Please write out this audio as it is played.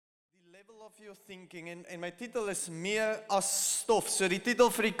level of your thinking en my titel is Meer As Stof. So die titel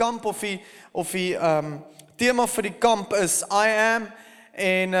vir die kamp of die tema vir die kamp is I am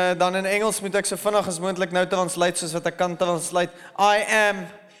en dan in Engels moet ek so vinnig as moontlik nou translate soos wat ek kan translate. I am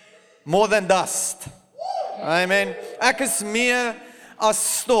more than dust. Amen. Ek is meer as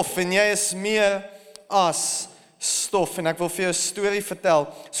stof en jy is meer as stof en ek wil vir jou 'n storie vertel.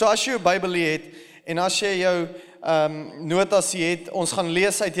 So as jy jou Bybel het en as jy jou notas het, ons gaan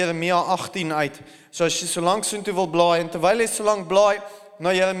lees uit Jeremia 18 uit. So as jy so lank soontoe wil blaai en terwyl jy so lank blaai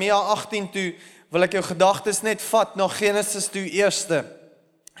na Jeremia 18 toe, wil ek jou gedagtes net vat na Genesis toe eerste.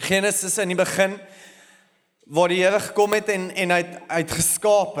 Genesis in die begin waar die Here gekom het en hy het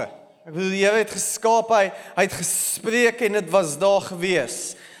geskape. Ek bedoel die Here het geskape, hy het gespreek en dit was daar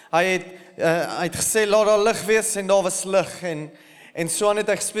gewees. Hy het gesê laat daar lig wees en daar was lig en so aan het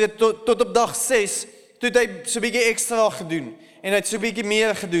hy gespreek tot op dag 6. Toe het hy so 'n bietjie ekstra gedoen en hy het so 'n bietjie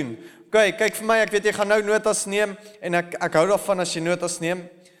meer gedoen. Okay, kyk vir my, ek weet jy gaan nou notas neem en ek hou daarvan as jy notas neem.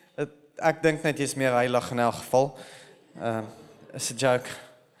 Ek dink net jy's meer heilig in elk geval. Is 'n joke.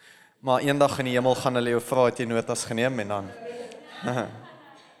 Maar eendag in die hemel gaan hulle jou vra het jy notas geneem en dan.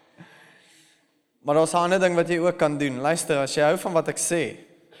 Maar daar's 'n ander ding wat jy ook kan doen. Luister, as jy hou van wat ek sê,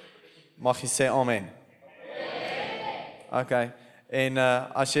 mag jy sê amen. Okay. En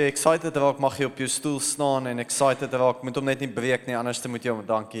as jy excited raak, mag jy op jou stoel staan en excited raak, moet hom net nie breek nie, anders moet jy hom,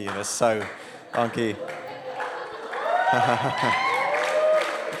 dankie, dis so, dankie.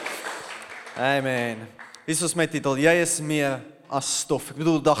 Amen. Hier is my titel, jy is meer as stof. Ek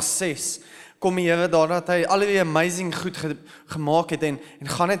bedoel, dag 6, kom die Here daar, dat hy al die amazing goed gemaak het, en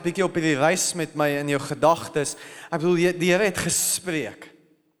gaan net bietjie op die reis met my in jou gedagtes. Ek bedoel, die Here het gespreek.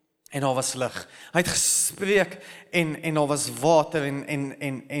 En daar was lig. Hy het gespreek en daar was water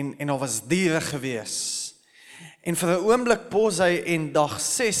en daar was diere gewees. En vir 'n oomblik pos hy en dag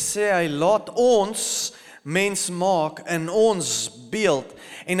 6 sê hy, laat ons mens maak in ons beeld.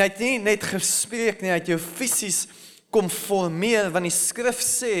 En hy het nie net gespreek nie, hy het jou fisies kom formeer, want die skrif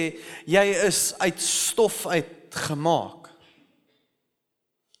sê, jy is uit stof uitgemaak.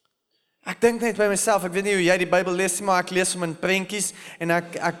 Ek dink net by myself, ek weet nie hoe jy die Bybel lees, maar ek lees hom in prentjies en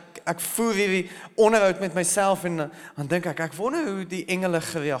ek voer hierdie onderhoud met myself en dan dink ek wonder hoe die engele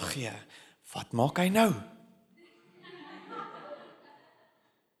gereageer. Wat maak hy nou?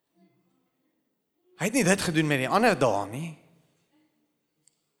 Hy het nie dit gedoen met die ander dae nie.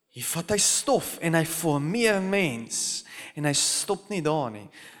 Hier vat hy stof en hy formeer mens en hy stop nie daar nie.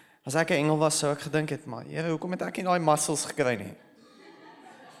 As ek 'n engel was, sou ek gedink het, maar Here, hoekom het ek nie daai muscles gekry nie?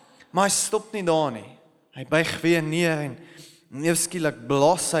 Maar hy stop nie daar nie. Hy buig weer neer en skielik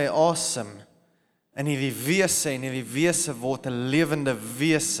blaas hy asem in hierdie wese en hierdie wese word 'n lewende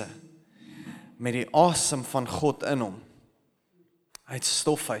wese met die asem van God in hom. Hy het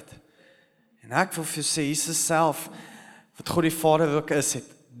stof uit. En ek wil vir jou sê, Jesus self, wat God die Vader ook is, het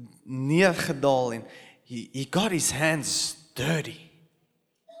neergedaal en he got his hands dirty.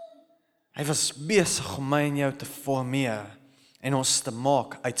 Hy was besig om my en jou te formeer en ons te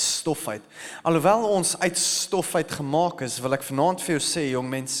maak uit stof uit. Alhoewel ons uit stof uit gemaak is, wil ek vanaand vir jou sê, jong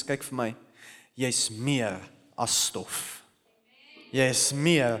mens, kyk vir my, jy's meer as stof. Jy is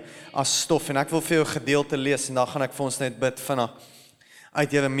meer as stof, en ek wil vir jou 'n gedeelte lees, en dan gaan ek vir ons net bid vinnig,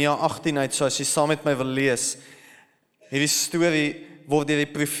 uit Jeremia 18 uit, so as jy saam met my wil lees, hierdie storie word deur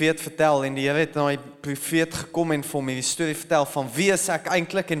die profeet vertel, en die Here het na die profeet gekom en vir hom hierdie storie vertel, van wie is ek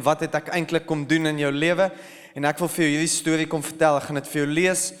eintlik, en wat het ek eintlik kom doen in jou lewe, en ek wil vir jou hierdie storie kom vertel, ek gaan dit vir jou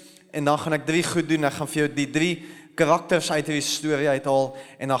lees, en dan gaan ek 3 goed doen, ek gaan vir jou die 3 karakters uit hierdie storie uithaal,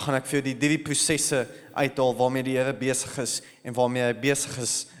 en dan gaan ek vir jou die 3 prosesse uithaal, waarmee die Here besig is, en waarmee hy besig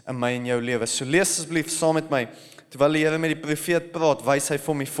is in my en jou lewe. So lees asseblief saam met my, terwyl die Here met die profeet praat, wys hy vir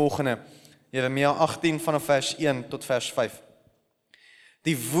hom die volgende, Jeremia 18 vanaf vers 1 tot vers 5.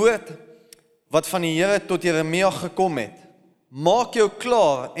 Die woord wat van die Here tot Jeremia gekom het, maak jou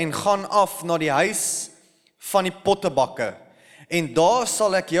klaar en gaan af na die huis van die pottebakker, en daar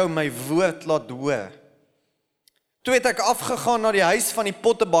sal ek jou my woord laat hoor. Toe het ek afgegaan na die huis van die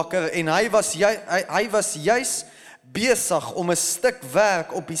pottebakker, en hy was juis besig om 'n stuk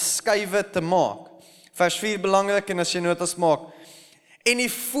werk op die skywe te maak. Vers 4 belangrik, en as jy notas maak, en die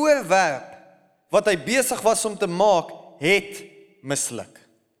voorwerp wat hy besig was om te maak, het misluk.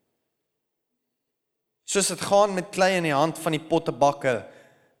 Soos dit gaan met klei in die hand van die pottebakker,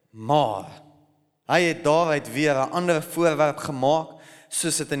 maar hy het daaruit weer 'n ander voorwerp gemaak,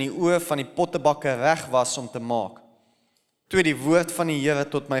 soos dit in die oë van die pottebakker reg was om te maak. Toe die woord van die Here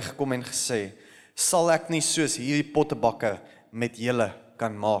tot my gekom en gesê, sal ek nie soos hierdie pottebakker met julle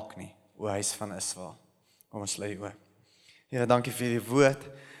kan maak nie, o huis van Israel. Kom ons lê oor. Here, dankie vir die woord.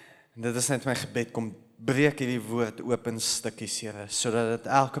 En dit is net my gebed, kom breek hierdie woord oop in stukkies, Here, sodat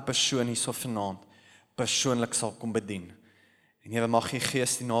dit elke persoon hierso vanaand persoonlik sal kom bedien. En Here, mag die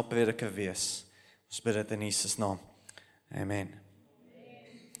Gees die naprediker wees. Ons bid dit in Jesus naam. Amen.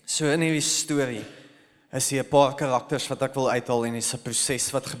 So in hierdie storie is hier 'n paar karakters wat ek wil uithaal en dis 'n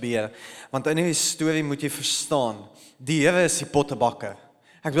proses wat gebeur. Want in hierdie storie moet jy verstaan, die Here is die pottebakker.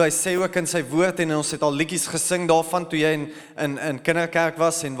 Ek wil hy sê ook in sy woord en ons het al liedjies gesing daarvan toe jy in kinderkerk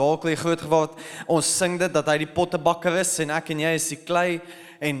was en waar ook al jy groot geword, ons sing dit dat hy die pottebakker is en ek en jy is die klei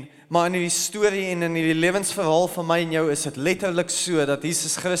maar in die storie en in die lewensverhaal van my en jou is dit letterlik so dat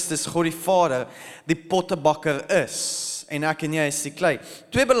Jesus Christus, God die Vader, die pottebakker is en ek en jy is die klei.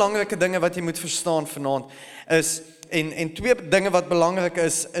 Twee belangrike dinge wat jy moet verstaan vanaand is en twee dinge wat belangrik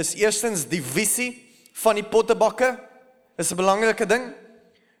is eerstens die visie van die pottebakker is 'n belangrike ding.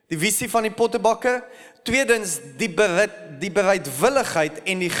 Die visie van die pottebakker. Tweedens die bereidwilligheid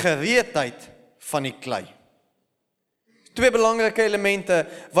en die gereedheid van die klei. Twee belangrike elemente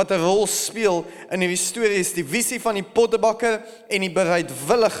wat 'n rol speel in die storie is die visie van die pottebakker en die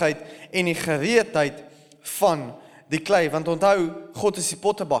bereidwilligheid en die gereedheid van die klei, want onthou, God is die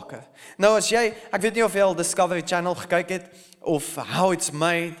pottebakker. Nou as jy, ek weet nie of jy al Discovery Channel gekyk het, of How It's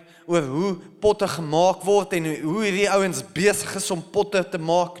Made, oor hoe potte gemaak word en hoe hierdie ouens besig is om potte te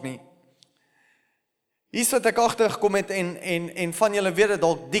maak nie. Hier wat ek agtergekom het en van julle weet dit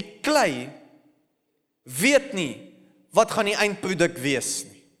dalk, die klei weet nie wat gaan die eindproduk wees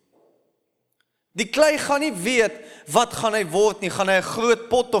nie. Die klei gaan nie weet wat gaan hy word nie, gaan hy 'n groot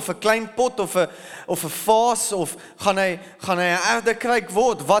pot of 'n klein pot of 'n vaas of gaan hy 'n erdekruik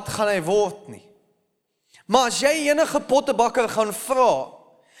word, wat gaan hy word nie. Maar as jy enige pottebakker gaan vra,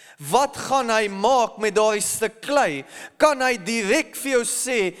 wat gaan hy maak met daardie stuk klei? Kan hy direk vir jou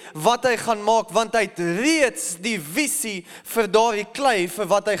sê wat hy gaan maak, want hy het reeds die visie vir daardie klei vir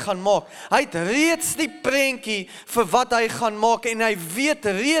wat hy gaan maak. Hy het reeds die prentjie vir wat hy gaan maak en hy weet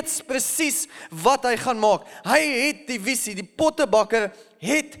reeds presies wat hy gaan maak. Hy het die visie, die pottebakker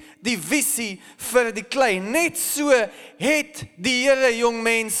het die visie vir die klei. Net so het die Here, jong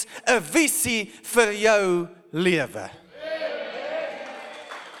mens, 'n visie vir jou lewe.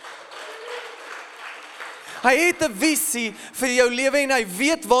 Hy het 'n visie vir jou lewe en hy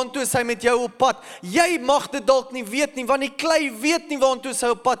weet waantoe hy met jou op pad. Jy mag dit dalk nie weet nie, want die klei weet nie waantoe hy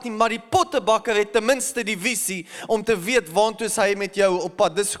op pad nie, maar die pottebakker het ten minste die visie om te weet waantoe hy met jou op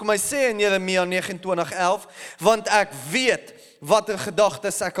pad. Dis hoekom hy sê in Jeremia 29:11, want ek weet watter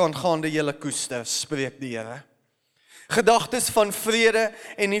gedagtes ek aangaande julle koester, spreek die Here. Gedagtes van vrede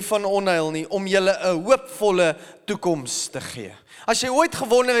en nie van onheil nie, om julle 'n hoopvolle toekoms te gee. As jy ooit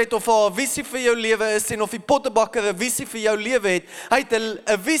gewonder het of daar 'n visie vir jou lewe is en of die pottebakker 'n visie vir jou lewe het, hy het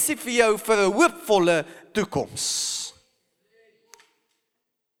 'n visie vir jou vir 'n hoopvolle toekoms.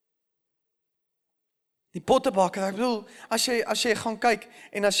 Die pottebakker, ek bedoel, as jy gaan kyk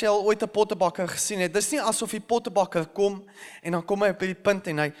en as jy al ooit 'n pottebakker gesien het, dis nie asof die pottebakker kom en dan kom hy op hierdie punt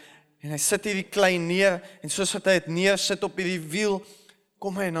en hy sit hierdie klei neer en soos wat hy dit neersit op hierdie wiel,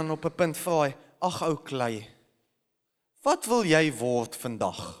 kom hy en dan op 'n punt vra hy, ag ou klei, wat wil jy word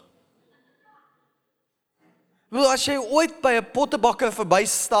vandag? Wel, as jy ooit by 'n pottebakker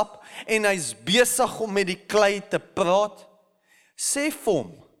verbystap en hy's besig om met die klei te praat, sê vir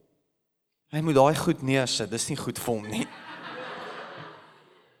hom, hy moet daai goed neersit, dis nie goed vir hom nie.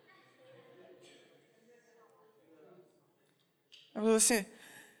 Ek wil sê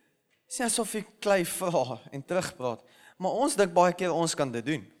asof die klei vra en terugpraat, maar ons dink baie keer ons kan dit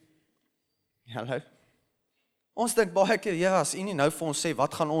doen. Hallo? Ons dink baie keer, ja, as u nie nou vir ons sê,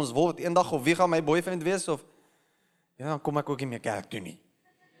 wat gaan ons word eendag, of wie gaan my boyfriend wees, of, ja, dan kom ek ook nie meer kerk toe nie.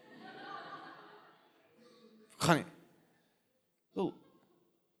 Gaan nie.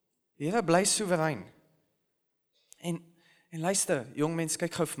 Die Here bly soewerein. En luister, jong mens,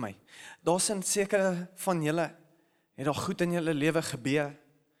 kyk gou vir my. Daar's 'n sekere van julle, het daar goed in julle lewe gebeur,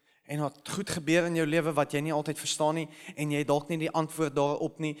 en wat goed gebeur in jou lewe wat jy nie altyd verstaan nie, en jy dalk nie die antwoord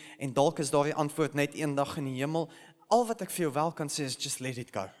daarop nie, en dalk is daar die antwoord net eendag in die hemel. Al wat ek vir jou wel kan sê is, just let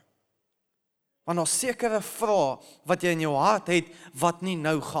it go. Want daar sekere vrae wat jy in jou hart het, wat nie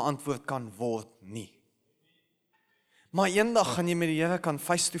nou geantwoord kan word nie. Maar eendag gaan jy met die Here kan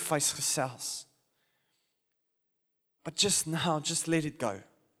face to face gesels. But just now, just let it go.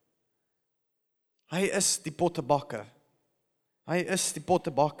 Hy is die pottebakker. Hy is die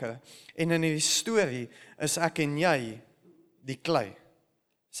pottebakker. En in die storie is ek en jy die klei.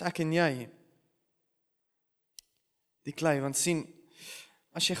 Is ek en jy die klei. Want sien,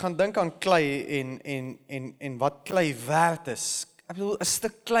 as jy gaan dink aan klei en wat klei werd is. Ek bedoel, 'n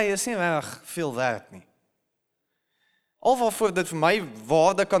stuk klei is nie reg veel werd nie. Al waarvoor dit vir my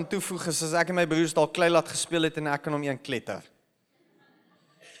waarde kan toevoeg is as ek en my broers daar klei laat gespeel het en ek kan hom een kletter.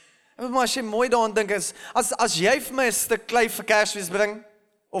 Maar as jy mooi daaraan dink is, as jy vir my 'n stuk klei vir Kersfees bring,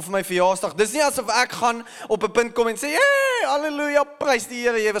 of my verjaarsdag, dis nie asof ek gaan op 'n punt kom en sê, hey, halleluja, prys die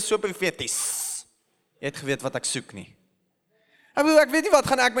Here, jy was so profeties. Jy het geweet wat ek soek nie. Ek bedoel, ek weet nie wat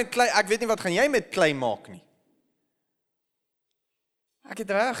gaan ek met klei, ek weet nie wat gaan jy met klei maak nie. Ek het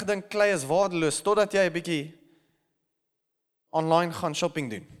reg gedink klei is waardeloos, totdat jy 'n bietjie online gaan shopping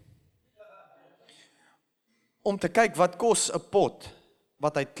doen. Om te kyk wat kos 'n pot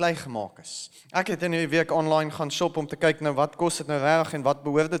wat uit klei gemaak is. Ek het in die week online gaan shop om te kyk nou wat kos dit nou reg en wat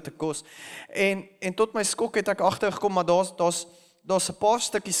behoort dit te kos. En tot my skok het ek agtergekom, maar daar's 'n paar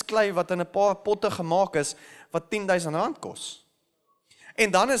stukkies klei wat in 'n paar potte gemaak is wat R10,000 kos.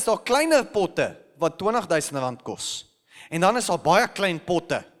 En dan is daar kleiner potte wat R20,000 kos. En dan is daar baie klein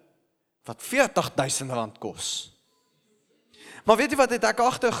potte wat R40,000 kos. Maar weet jy wat het ek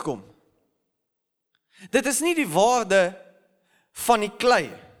agtergekom? Dit is nie die waarde van die klei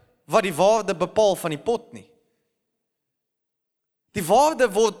wat die waarde bepaal van die pot nie. Die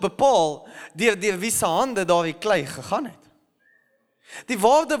waarde word bepaal deur wie se hande daardie klei gegaan het. Die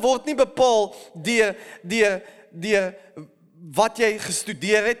waarde word nie bepaal deur wat jy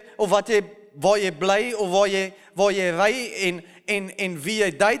gestudeer het of waar jy bly of waar jy ry en wie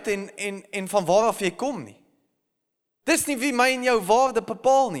jy date en van waar af jy kom nie. Dis nie wie my en jou waarde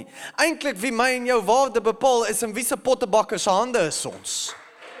bepaal nie. Eintlik wie my en jou waarde bepaal is in wie se pottebakker se hande is ons.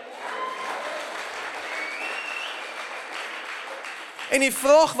 En die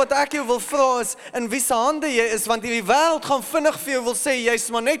vraag wat ek jou wil vra is, in wie se hande jy is, want hierdie wêreld gaan vinnig vir jou wil sê, jy's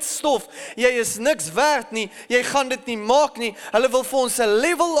maar net stof, jy is niks werd nie, jy gaan dit nie maak nie. Hulle wil vir ons 'n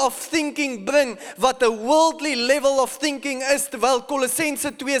level of thinking bring, wat 'n worldly level of thinking is, terwyl Kolossense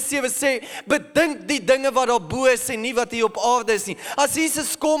 2:7 sê, bedink die dinge wat daar bo is en nie wat hier op aarde is nie. As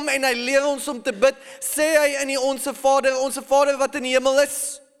Jesus kom en hy leer ons om te bid, sê hy in die Onse Vader wat in die hemel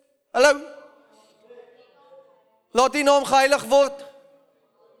is. Hallo? Laat die naam geheilig word.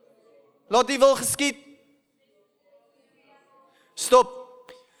 Laat die wil geskied.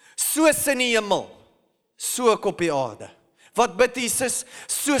 Stop. Soos in die hemel, so ook op die aarde. Wat bid Jesus?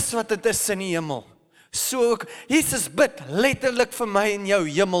 Soos wat dit is in die hemel. So ook, Jesus bid letterlik vir my en jou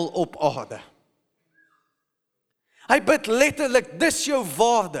hemel op aarde. Hy bid letterlik, dis jou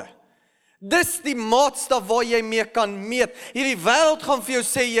waarde. Dis die maatstaf waar jy mee kan meet. Hierdie wêreld gaan vir jou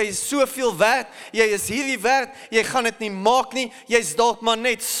sê, jy is soveel werd, jy is hierdie werd, jy gaan dit nie maak nie, jy's dalk maar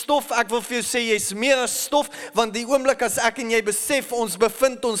net stof. Ek wil vir jou sê, jy's meer as stof, want die oomblik as ek en jy besef, ons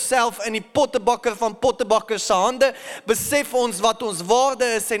bevind onsself in die pottebakker van pottebakker se hande, besef ons wat ons waarde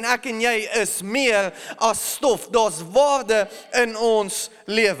is, en ek en jy is meer as stof. Daar's waarde in ons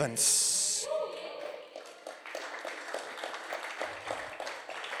lewens.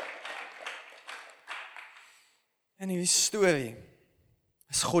 In hierdie storie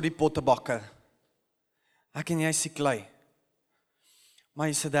is God die pottebakker. Ek en jy is die klei. Maar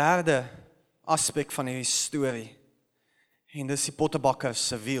hier is 'n derde aspek van hierdie storie. En dis die pottebakker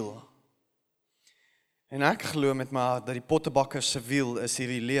se wiel. En ek glo met my hart dat die pottebakker se wiel is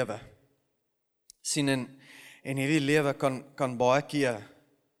hierdie lewe. Sien en hierdie lewe kan baie keer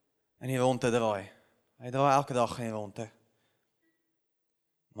in die ronde draai. Hy draai elke dag in die ronde.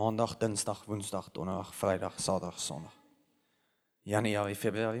 Maandag, Dinsdag, Woensdag, Donderdag, Vrydag, Saterdag, Sondag. Januarie,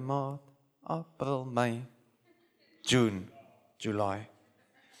 Februarie, Maart, April, Mei, June, July.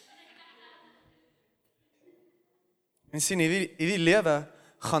 En sien, hierdie lewe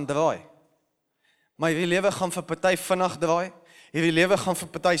gaan draai. Maar hierdie lewe gaan vir party vinnig draai. Hierdie lewe gaan vir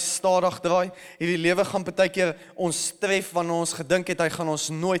party stadig draai. Hierdie lewe gaan partykeer ons tref wanneer ons gedink het hy gaan ons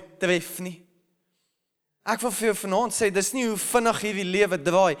nooit tref nie. Ek wil vir jou vanaand sê, dis nie hoe vinnig hierdie lewe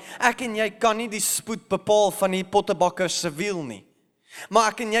draai. Ek en jy kan nie die spoed bepaal van die pottebakker se wiel nie. Maar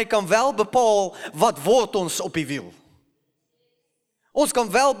ek en jy kan wel bepaal wat word ons op die wiel. Ons kan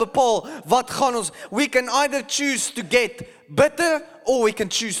wel bepaal wat gaan ons. We can either choose to get better or we can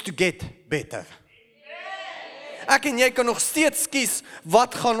choose to get better. Ek en jy kan nog steeds kies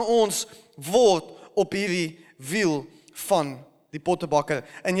wat gaan ons word op hierdie wiel van die pottebakker.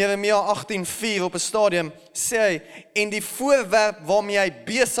 In Jeremia 18:4 op 'n stadium sê hy, en die voorwerp waarmee hy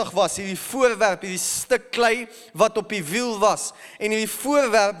besig was, hierdie voorwerp, hierdie stuk klei wat op die wiel was, en hierdie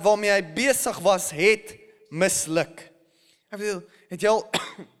voorwerp waarmee hy besig was, het misluk. Ek bedoel, het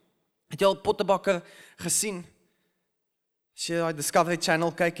jy al pottebakker gesien? As jy die Discovery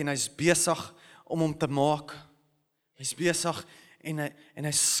Channel kyk en hy's besig om hom te maak, hy's besig en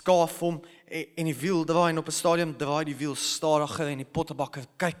hy skaaf hom en die wiel draai en op 'n stadium draai die wiel stadiger en die pottebakker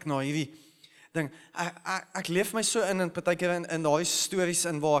kyk na hierdie ding. Ek leef my so in partykeer in daai stories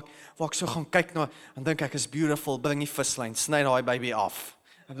in waar ek so gaan kyk na, en dink ek is beautiful, bring die vislyn, sny daai baby af.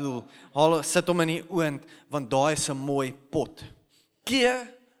 Ek bedoel, sit hom in die oond, want daai is 'n mooi pot. Keer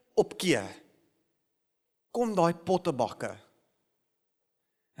op keer, kom daai pottebakker,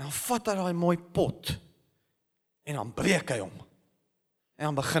 en dan vat hy daai mooi pot, en dan breek hy hom, en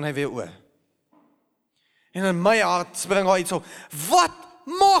dan begin hy weer oor. En in my hart spring daar iets op, wat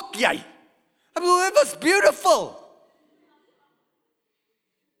maak jy? Ek bedoel, it was beautiful.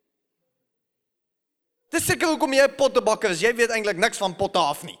 Dis seker hoekom jy 'n pottebakker is, jy weet eintlik niks van potte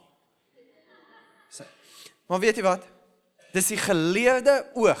af nie. Maar weet jy wat? Dis die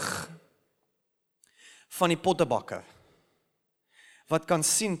geleerde oog van die pottebakker, wat kan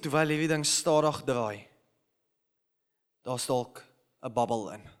sien terwyl hierdie ding stadig draai. Daar's dalk 'n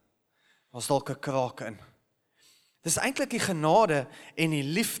babbel in. Daar's dalk 'n kraak in. Dis eintlik die genade en die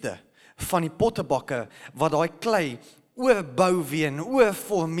liefde van die pottebakker wat daai klei oorbou weer en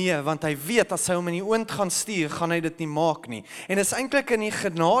oorformeer, want hy weet as hy hom in die oond gaan stuur, gaan hy dit nie maak nie. En dit is eintlik in die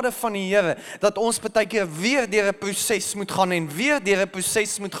genade van die Here dat ons partykeer weer deur 'n proses moet gaan en weer deur 'n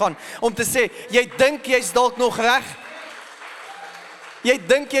proses moet gaan om te sê, jy dink jy's dalk nog reg. Jy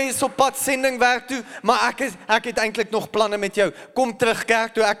dink jy is op pad sendingwerk toe, maar ek het eintlik nog planne met jou. Kom terug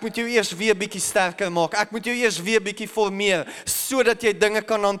kerk toe, ek moet jou eers weer bietjie sterker maak. Ek moet jou eers weer bietjie formeer, sodat jy dinge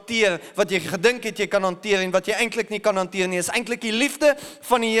kan hanteer, wat jy gedink het jy kan hanteer, en wat jy eintlik nie kan hanteer nie. Is eintlik die liefde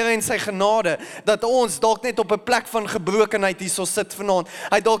van die Here en sy genade, dat ons dalk net op 'n plek van gebrokenheid hierso sit vanaand.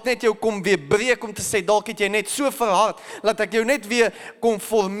 Hy dalk net jou kom weer breek om te sê, dalk het jy net so verhard, laat ek jou net weer kom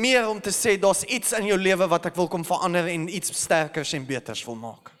formeer om te sê, daar's iets in jou lewe wat ek wil kom verander en iets sterkers en beter wil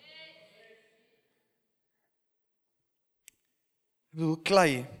maak. Ek bedoel,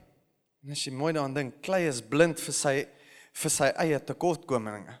 klei, en as jy mooi daaraan dink, klei is blind vir sy eie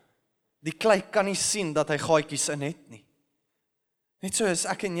tekortkominge. Die klei kan nie sien dat hy gaatjies in het nie. Net so is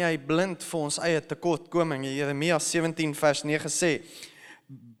ek en jy blind vir ons eie tekortkominge. Jeremia 17 vers 9 sê,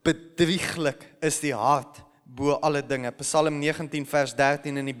 bedrieglik is die hart bo alle dinge. Psalm 19 vers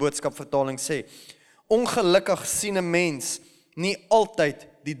 13 in die boodskapvertaling sê, ongelukkig sien 'n mens nie altyd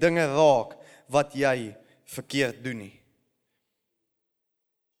die dinge raak wat jy verkeerd doen nie.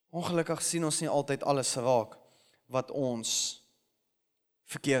 Ongelukkig sien ons nie altyd alles raak wat ons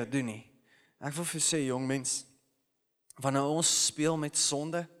verkeerd doen nie. Ek wil vir sê, jong mens, wanneer ons speel met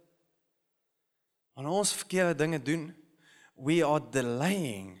sonde, wanneer ons verkeerde dinge doen, we are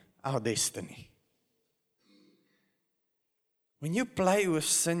delaying our destiny. When you play with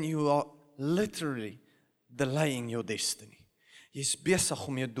sin, you are literally delaying your destiny. Jy is besig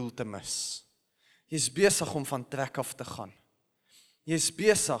om jou doel te mis. Jy is besig om van trek af te gaan. Jy is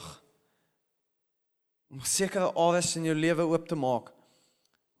besig om sekere areas in jou lewe oop te maak,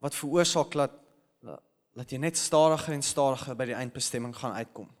 wat veroorsaak dat jy net stadiger en stadiger by die eindbestemming gaan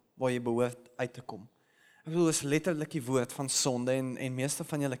uitkom, waar jy behoort uit te kom. Ek bedoel, is letterlik die woord van sonde, en meeste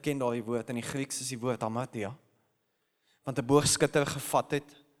van julle ken daardie woord, in die Grieks is die woord hamartia, want 'n boogskutter gevat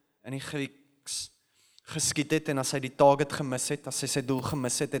het, in die Grieks geskiet het, en as hy die target gemis het, as hy sy doel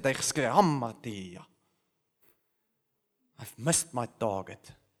gemis het, het hy geskree, hamartia. I've missed my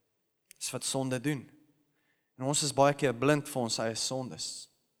target. Dis wat sonde doen. En ons is baie keer blind vir ons eie sondes.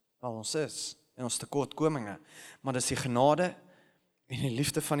 Wel ons is, en ons tekortkominge. Maar dis die genade en die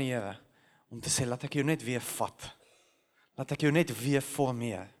liefde van die Here, om te sê, laat ek jou net weer vat. Laat ek jou net weer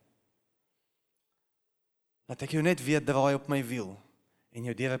formeer. Laat ek jou net weer draai op my wiel, en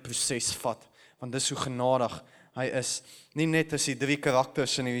jou deur 'n proses vat. Want dis hoe genadig hy is. Nie net as die 3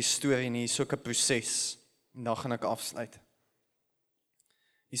 karakters in die storie nie, is ook 'n proses. En dan gaan ek afsluit.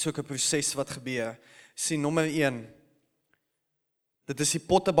 Hier is ook 'n proses wat gebeur. Sien, nommer 1, dit is die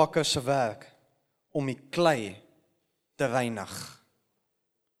pottebakker se werk om die klei te reinig.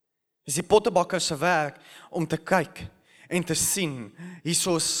 Dis die pottebakker se werk om te kyk en te sien,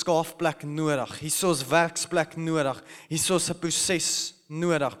 hierso is skaafplek nodig, hierso is werksplek nodig, hierso is 'n proses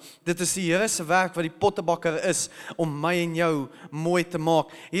nodig. Dit is die Here se werk wat die pottebakker is om my en jou mooi te maak.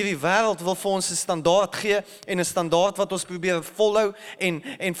 Hierdie wêreld wil vir ons 'n standaard gee en 'n standaard wat ons probeer volhou en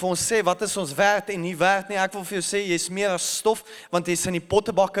vir ons sê wat is ons werd en nie werd nie. Ek wil vir jou sê jy's meer as stof, want jy's in die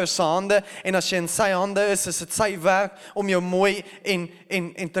pottebakker se hande, en as jy in sy hande is dit sy werk om jou mooi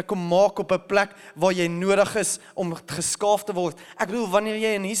en te kom maak op 'n plek waar jy nodig is om geskaaf te word. Ek bedoel, wanneer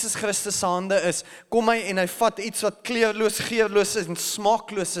jy in Jesus Christus se hande is, kom hy en hy vat iets wat kleurloos, geurloos is en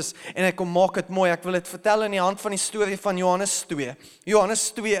smaakloos is, en hy kom maak dit mooi. Ek wil dit vertel in die hand van die storie van Johannes 2.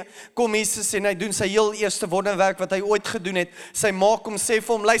 Johannes 2, kom Jesus en hy doen sy heel eerste wonderwerk wat hy ooit gedoen het. Sy maak hom, sê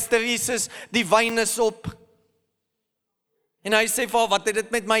vir hom, luister Jesus, die wyn is op. En hy sê vir haar, wat het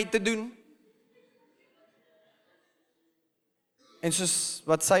dit met my te doen? En soos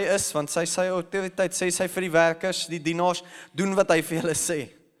wat sy is, want sy autoriteit, sê sy vir die werkers, die dienaars, doen wat hy vir julle sê.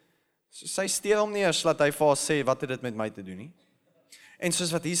 So sy steur hom nie eers, laat hy vir haar sê, wat het dit met my te doen nie. En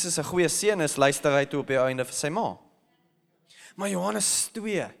soos wat Jesus 'n goeie seun is, luister hy toe op die einde vir sy ma. Maar Johannes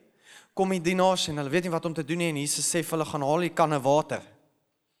 2, kom die dienaars en hulle weet nie wat om te doen nie, en Jesus sê vir hulle, gaan haal die kanne water.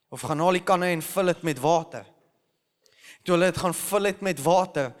 Of gaan haal die kanne en vul dit met water. Toe hulle dit gaan vul het met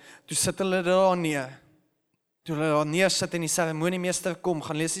water, toe sit hulle daar neer. Toe hulle daar neersit en die seremoniemeester kom,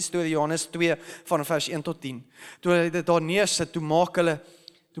 gaan lees die storie Johannes 2 van vers 1 tot 10. Toe hulle dit daar neersit, toe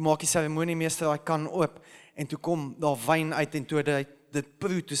maak die seremoniemeester daai kan oop, en toe kom daar wyn uit, en toe hy dit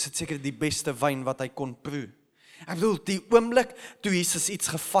proe, toe sit seker die beste wyn wat hy kon proe. Ek bedoel, die oomblik toe Jesus iets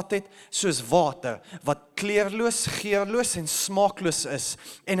gevat het, soos water, wat kleurloos, geurloos en smaakloos is,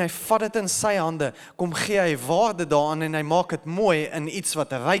 en hy vat dit in sy hande, kom gee hy waarde daaraan, en hy maak dit mooi in iets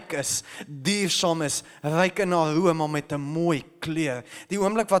wat ryk is, duursaam is, ryk in aroma met 'n mooi kleur. Die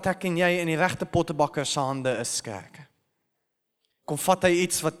oomblik wat ek en jy in die regte pottebakker se hande is, kerk. Kom vat hy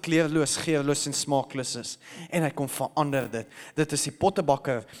iets wat kleurloos, geurloos en smaakloos is, en hy kom verander dit. Dit is die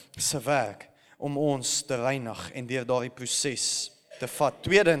pottebakker se werk, om ons te reinig en deur daardie proses te vat.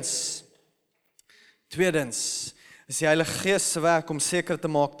 Tweedens, is die Heilige Gees se werk om seker te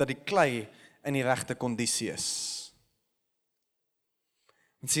maak dat die klei in die regte kondisie is.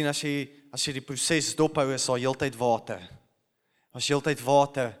 En sien, as jy die proses dophou, is daar heeltyd water. As heeltyd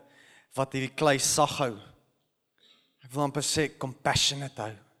water wat hierdie klei sag hou. Ek wil amper sê, compassionate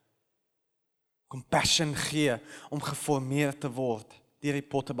hou. Compassion gee om geformeer te word deur die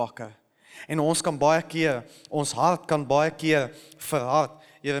pottebakker. En ons hart kan baie keer verhard.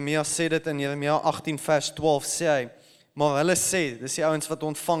 Jeremia sê dit in Jeremia 18 vers 12, sê hy, maar hulle sê, dis die ouens wat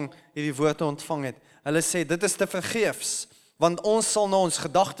hierdie woorde ontvang het, hulle sê, dit is te vergeefs, want ons sal na ons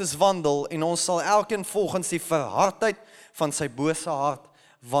gedagtes wandel, en ons sal elkeen volgens die verhardheid van sy bose hart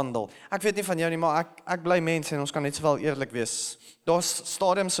wandel. Ek weet nie van jou nie, maar ek bly mens, en ons kan net sowel eerlik wees. Daar's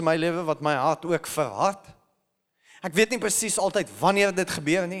stadiums in my lewe wat my hart ook verhard. Ek weet nie presies altyd wanneer dit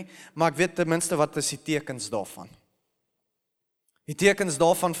gebeur nie, maar ek weet ten minste wat is die tekens daarvan. Die tekens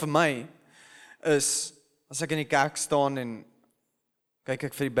daarvan vir my is, as ek in die kerk staan en kyk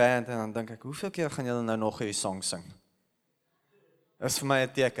ek vir die band en dan dink ek, hoeveel keer gaan julle nou nog hierdie song sing? Is vir my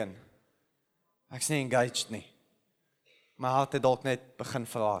 'n teken. Ek's nie engaged nie. My hart het dalk net begin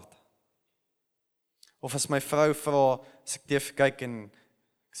verhard. Of as my vrou vra, as ek TV kyk en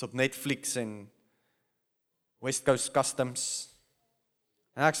ek is op Netflix en West Coast Customs,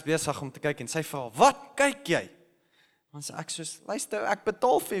 en ek is besig om te kyk en sy vra, wat kyk jy? Want ek soos, luister, ek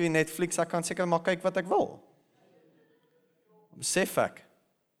betaal vir die Netflix, ek kan seker maar kyk wat ek wil. Besef ek,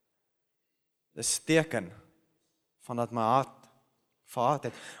 dis teken van dat my hart verhard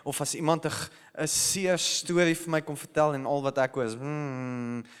het. Of as iemand 'n seer storie vir my kom vertel en al wat ek hoor is,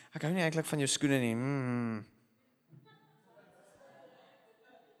 ek hou nie eintlik van jou skoene nie.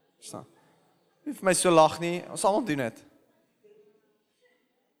 Verstaan? Nie vir my so lag nie, ons almal doen dit.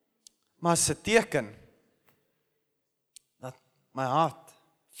 Maar is 'n teken dat my hart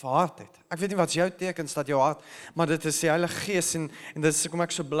verhard het. Ek weet nie wat jou tekens dat jou hart, maar dit is die Heilige Gees en dit is hoekom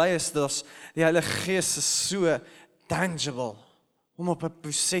ek so bly is, dat die Heilige Gees is so tangible, om op 'n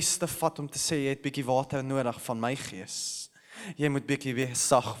proses te vat om te sê, jy het bietjie water nodig van my Gees. Jy moet bietjie weer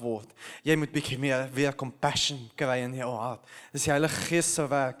sag word. Jy moet bietjie meer weer compassion kry in jou hart. Dis die Heilige Gees se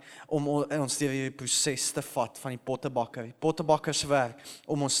werk om ons deur hierdie proses te vat van die pottebakker. Die pottebakker se werk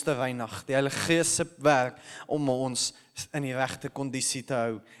om ons te reinig. Die Heilige Gees se werk om ons in die regte kondisie te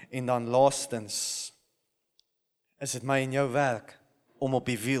hou. En dan laastens is dit my en jou werk om op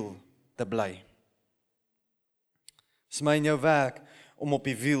die wiel te bly. Is my en jou werk om op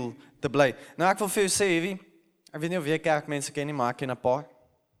die wiel te bly. Nou ek wil vir jou sê hierdie, ek weet nie of jy kerkmense ken nie, maar ek ken 'n paar.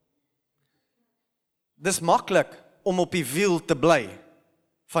 Dis maklik om op die wiel te bly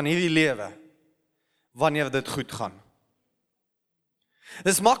van hierdie lewe wanneer dit goed gaan.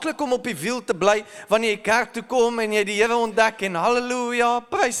 Dis maklik om op die wiel te bly wanneer jy kerk toe kom en jy die Here ontdek en halleluja,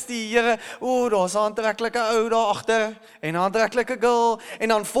 prys die Here. O, daar's 'n aantreklike ou daar agter en 'n aantreklike girl en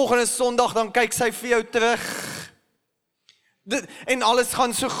dan volgende Sondag dan kyk sy vir jou terug. En alles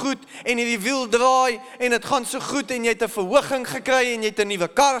gaan so goed, en die wiel draai, en dit gaan so goed, en jy het 'n verhoging gekry, en jy het 'n nuwe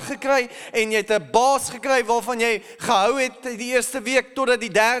kar gekry, en jy het 'n baas gekry, waarvan jy gehou het die eerste week, totdat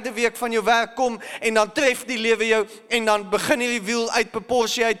die derde week van jou werk kom, en dan tref die lewe jou, en dan begin die wiel uit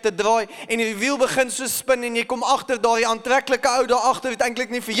proporsie uit te draai, en die wiel begin so spin, en jy kom agter, daai aantreklike ou daar agter het eintlik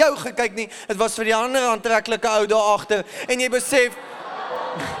nie vir jou gekyk nie, dit was vir die ander aantreklike ou daar agter, en jy besef,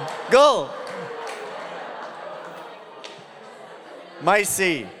 girl,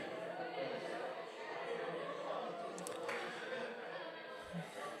 meisie.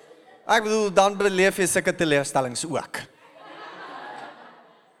 Ek bedoel, dan beleef jy sulke teleurstellings ook.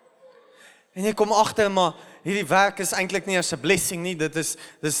 En jy kom agter, maar hierdie werk is eintlik nie as 'n blessing nie, dit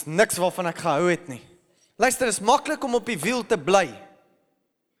is niks waarvan ek gehou het nie. Luister, dit is maklik om op die wiel te bly,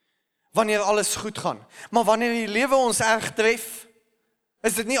 wanneer alles goed gaan. Maar wanneer die lewe ons erg tref,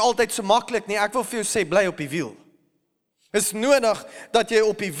 is dit nie altyd so maklik nie. Ek wil vir jou sê, bly op die wiel. Is nodig dat jy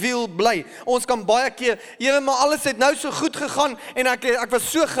op die wiel bly. Ons kan baie keer, Here, maar alles het nou so goed gegaan, en ek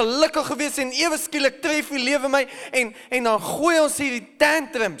was so gelukkig geweest, en ewe skielik tref die lewe my, en dan gooi ons hierdie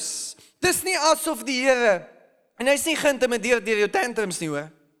tantrums. Dis nie asof die Here, en hy is nie geïntimideerd deur jou tantrums nie, hoor.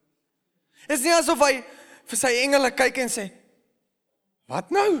 Dis nie asof hy vir sy engele kyk en sê,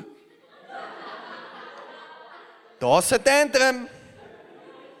 wat nou? Daar's 'n tantrum.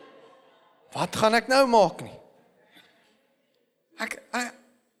 Wat gaan ek nou maak nie?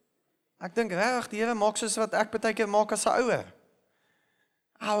 Ek dink regtig die Here maak soos wat ek baie keer maak as 'n ouer.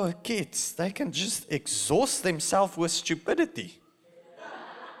 Our kids, they can just exhaust themselves with stupidity.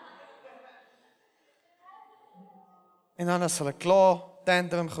 En dan as hulle klaar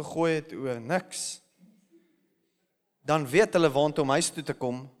tantrum gegooi het oor niks, dan weet hulle waantoe om huis toe te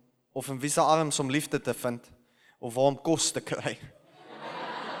kom, of in wie se arms om liefde te vind, of waar om kos te kry.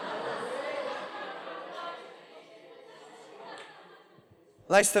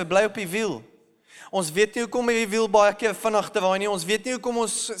 Luister, bly op die wiel. Ons weet nie hoekom die wiel baie keer vinnig draai nie. Ons weet nie hoekom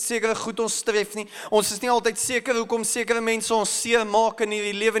ons sekere goed ons tref nie. Ons is nie altyd seker hoekom sekere mense ons seer maak in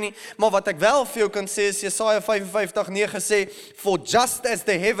hierdie lewe nie. Maar wat ek wel vir jou kan sê is Jesaja 55:9 sê, For just as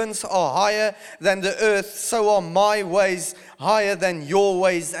the heavens are higher than the earth, so are my ways higher than your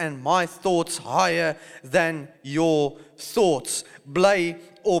ways, and my thoughts higher than your thoughts. Bly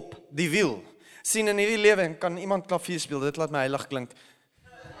op die wiel. Sien, in hierdie lewe kan iemand klavier speel, dit laat my heilig klink.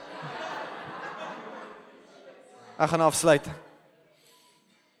 Ek gaan afsluit.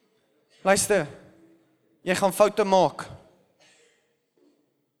 Luister, jy gaan foute maak.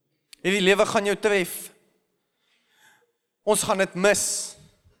 Hierdie lewe gaan jou tref. Ons gaan dit mis.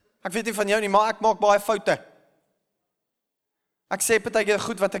 Ek weet nie van jou nie, maar ek maak baie foute. Ek sê partykeer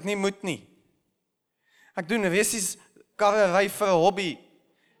goed wat ek nie moet nie. Ek doen resies karre ry vir 'n hobby,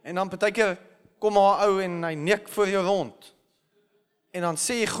 en dan partykeer kom haar ou en hy neek voor jou rond. En dan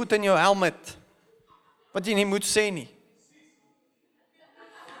sê jy goed in jou helmet, wat jy nie moet sê nie.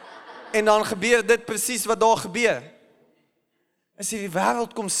 En dan gebeur dit presies wat daar gebeur. As die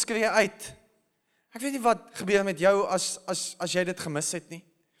wêreld kom skree uit. Ek weet nie wat gebeur met jou as jy dit gemis het nie.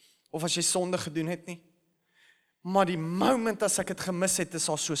 Of as jy sonde gedoen het nie. Maar die moment as ek dit gemis het, is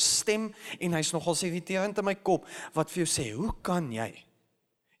daar so stem, en hy's nogal irriterend in my kop, wat vir jou sê, hoe kan jy?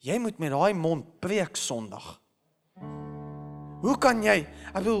 Jy moet met daai mond preek Sondag. Hoe kan jy?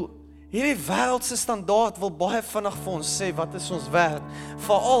 Ek bedoel, hierdie wêreldse standaard wil baie vinnig vir ons sê, wat is ons werd,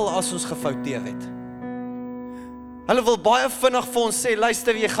 veral as ons gefouteer het. Hulle wil baie vinnig vir ons sê,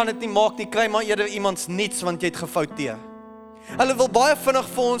 luister, jy gaan dit nie maak nie, kry maar eerder iemands niets, want jy het gefouteer. Hulle wil baie vinnig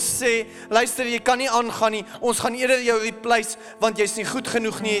vir ons sê, luister, jy kan nie aangaan nie, ons gaan eerder jou replace, want jy's nie goed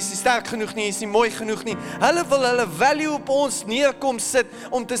genoeg nie, jy's nie sterk genoeg nie, jy's nie mooi genoeg nie. Hulle wil hulle value op ons neerkom sit,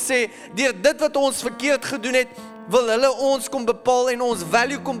 om te sê, deur dit wat ons verkeerd gedoen het, wil hulle ons kom bepaal en ons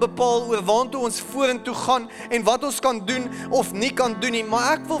value kom bepaal oor waantoe ons vorentoe gaan en wat ons kan doen of nie kan doen nie.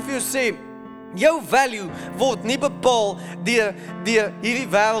 Maar ek wil vir jou sê, jou value word nie bepaal deur hierdie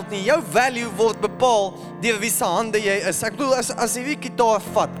wêreld nie. Jou value word bepaal deur wie se hande jy is. Ek bedoel, as hierdie gitaar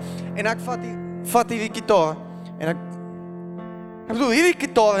vat, en ek vat hierdie gitaar, en ek bedoel, hierdie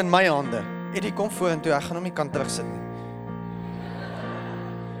gitaar in my hande, en die kom vorentoe, ek gaan hom nie kan terugsit nie.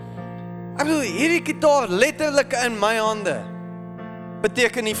 Ek bedoel, hierdie gitaar letterlik in my hande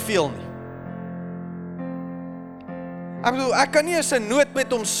beteken nie veel nie. Ek bedoel, ek kan nie eens 'n noot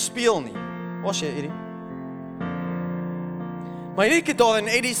met hom speel nie. Waar is jy, Eddie? Maar hierdie gitaar in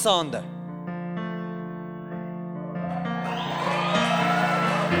Eddie se hande.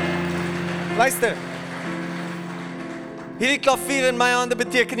 Luister. Hierdie klavier in my hande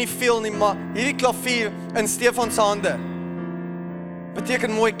beteken nie veel nie, maar hierdie klavier in Stefan se hande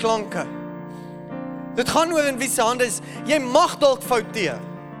beteken mooi klanke. Dit gaan oor in wie se hande is. Jy mag dalk fouteer.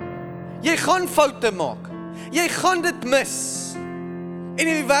 Jy gaan foute maak. Jy gaan dit mis. En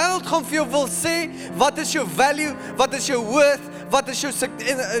die wêreld gaan vir jou wil sê, wat is jou value, wat is jou worth, wat is jou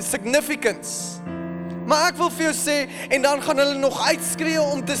significance. Maar ek wil vir jou sê, en dan gaan hulle nog uitskree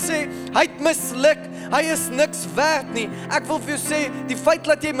om te sê, hy het misluk, hy is niks werd nie. Ek wil vir jou sê, die feit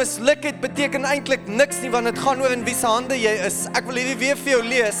dat jy misluk het, beteken eintlik niks nie, want dit gaan oor in wie se hande jy is. Ek wil hierdie weer vir jou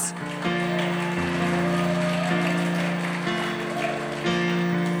lees.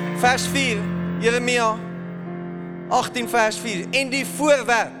 Vers 4, Jeremia 18 vers 4, en die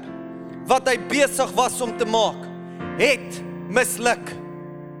voorwerp wat hy besig was om te maak, het misluk.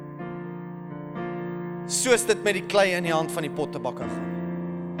 Soos dit met die klei in die hand van die pottebakker gaan.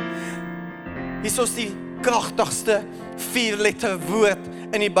 Hier is die kragtigste 4-letter woord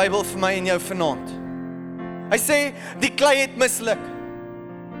in die Bybel vir my en jou vanaand. Hy sê, die klei het misluk.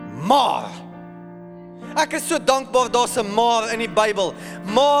 Maar, ek is so dankbaar daar's 'n maar in die Bybel,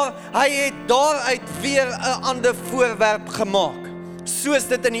 maar hy het daaruit weer 'n ander voorwerp gemaak, soos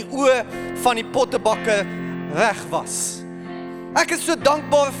dit in die oë van die pottebakker reg was. Ek is so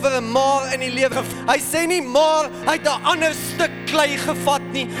dankbaar vir 'n maar in die lewe. Hy sê nie maar, hy het 'n ander stuk klei gevat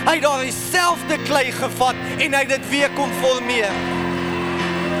nie, hy het daar dieselfde klei gevat en hy het dit weer kom formeer.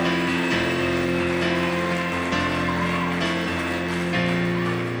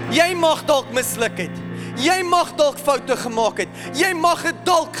 Jy mag dalk misluk het. Jy mag dalk foute gemaak het. Jy mag het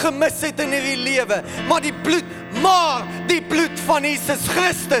dalk gemis het in hierdie lewe. Maar die bloed van Jesus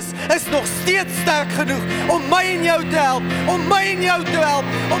Christus is nog steeds sterk genoeg om my en jou te help, om my en jou te help,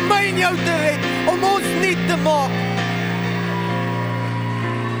 om my en jou te red, om ons nuut te maak.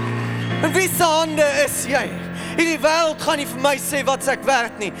 In wie se hande is jy? Hierdie wêreld gaan nie vir my sê wat ek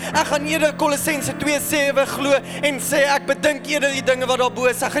werd nie. Ek gaan eerder Kolossense 2:7 glo en sê ek bedink eerder die dinge wat daarbo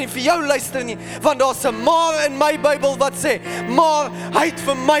is. Ek gaan nie vir jou luister nie, want daar's 'n maar in my Bybel wat sê, maar hy het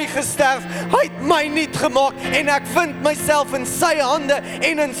vir my gesterf, hy het my nuut gemaak en ek vind myself in sy hande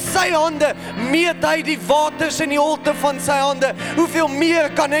en in sy hande meet hy die waters in die holte van sy hande. Hoeveel meer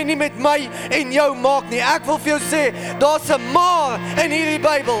kan hy nie met my en jou maak nie? Ek wil vir jou sê, daar's 'n maar in hierdie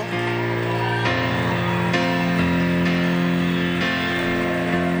Bybel.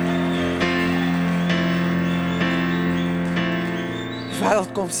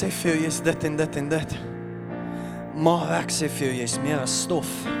 Wêreld kom sê vir jou, jy is dit en dit en dit. Maar ek sê vir jou, jy is meer as stof.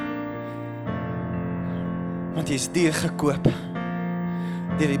 Want jy is duur gekoop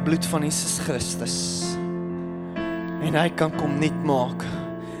deur die bloed van Jesus Christus. En hy kan kom nuut maak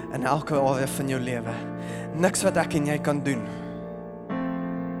in elke area van jou lewe. Niks wat ek en jy kan doen.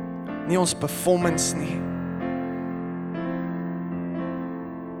 Nie ons performance nie.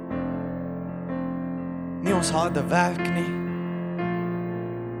 Nie ons harde werk nie.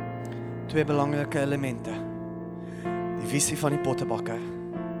 2 belangrike elemente. Die visie van die pottebakker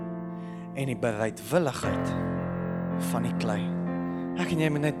en die bereidwilligheid van die klei. Ek en jy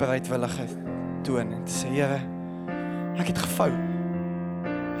moet net bereidwilligheid toon en sê, Here, ek het gefou.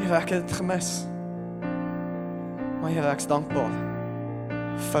 Here, ek het dit gemis. Maar Here, ek is dankbaar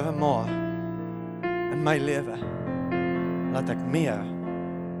vir 'n maar in my lewe, laat ek meer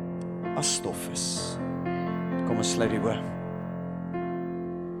as stof is. Kom ons sluit die oë.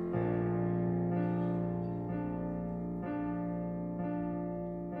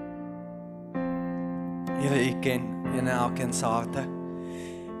 Here, U ken een en elkeen se harte.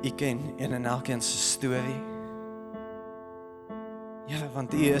 U ken een en elkeen se storie. Here,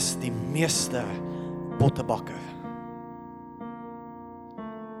 want U is die meester pottebakker.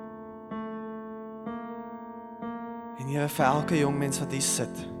 En Here, vir elke jong mens wat hier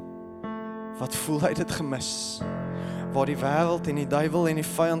sit, wat voel hy dit gemis, waar die wêreld en die duiwel en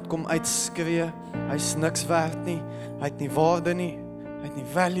die vyand kom uitskree, hy's niks werd nie, hy het nie waarde nie, hy het nie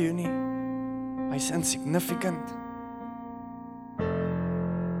value nie, hy's insignificant.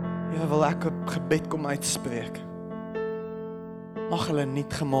 Here, wil ek 'n gebed kom uitspreek. Mag hulle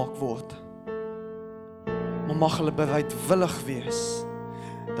nuut gemaak word. Maar mag hulle bereidwillig wees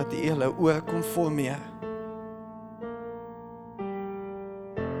dat U hulle oor kom formeer.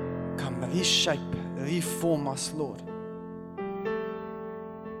 Come reshape, reform us, Lord.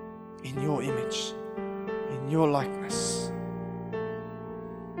 In your image, in your likeness.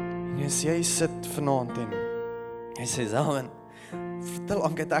 En as jy sit vanaand en jy sê, Zalman, te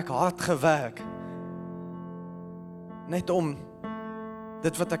lank het ek hard gewerk, net om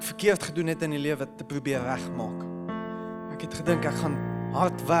dit wat ek verkeerd gedoen het in die lewe te probeer regmaak. Ek het gedink ek gaan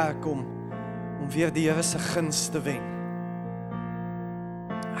hard werk om weer die Here se guns te wen.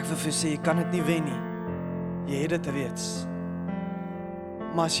 Ek wil vir jou sê, jy kan dit nie wen nie. Jy het dit reeds.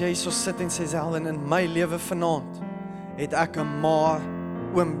 Maar as jy so sit en sê, Zalman, in my lewe vanaand het ek 'n maar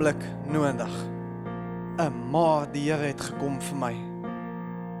oomblik nodig. 'n die Here het gekom vir my.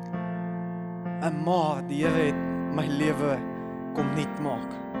 'n die Here het my lewe kom nuut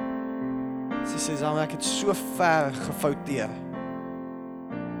maak. Sy sê, Zalman, ek het so ver gefouteer.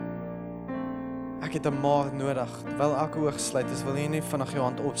 Ek het 'n nodig. Terwyl elke oog gesluit is, wil jy nie vinnig jou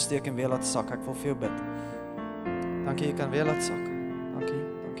hand opsteek en weer laat sak. Ek wil vir jou bid. Dankie, jy kan weer laat sak. Dankie.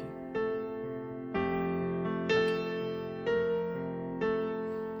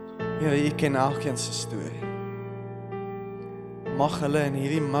 Here, U ken elkeen se storie. mag hulle in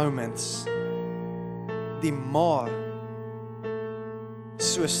hierdie moments die maar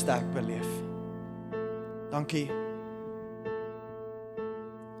so sterk beleef. Dankie,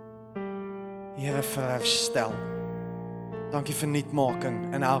 Here, vir herstel. Dankie vir nuutmaking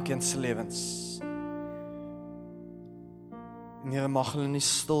in elkeen se lewens. En Here, mag hulle nie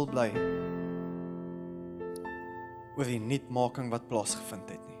stil bly oor die nuutmaking wat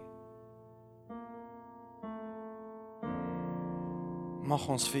plaasgevind het nie. Mag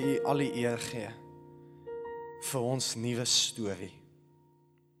ons vir U al die eer gee vir ons nuwe storie.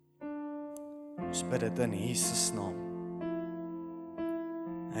 Ons bid dit in Jesus naam.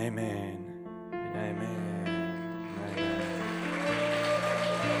 Amen en amen.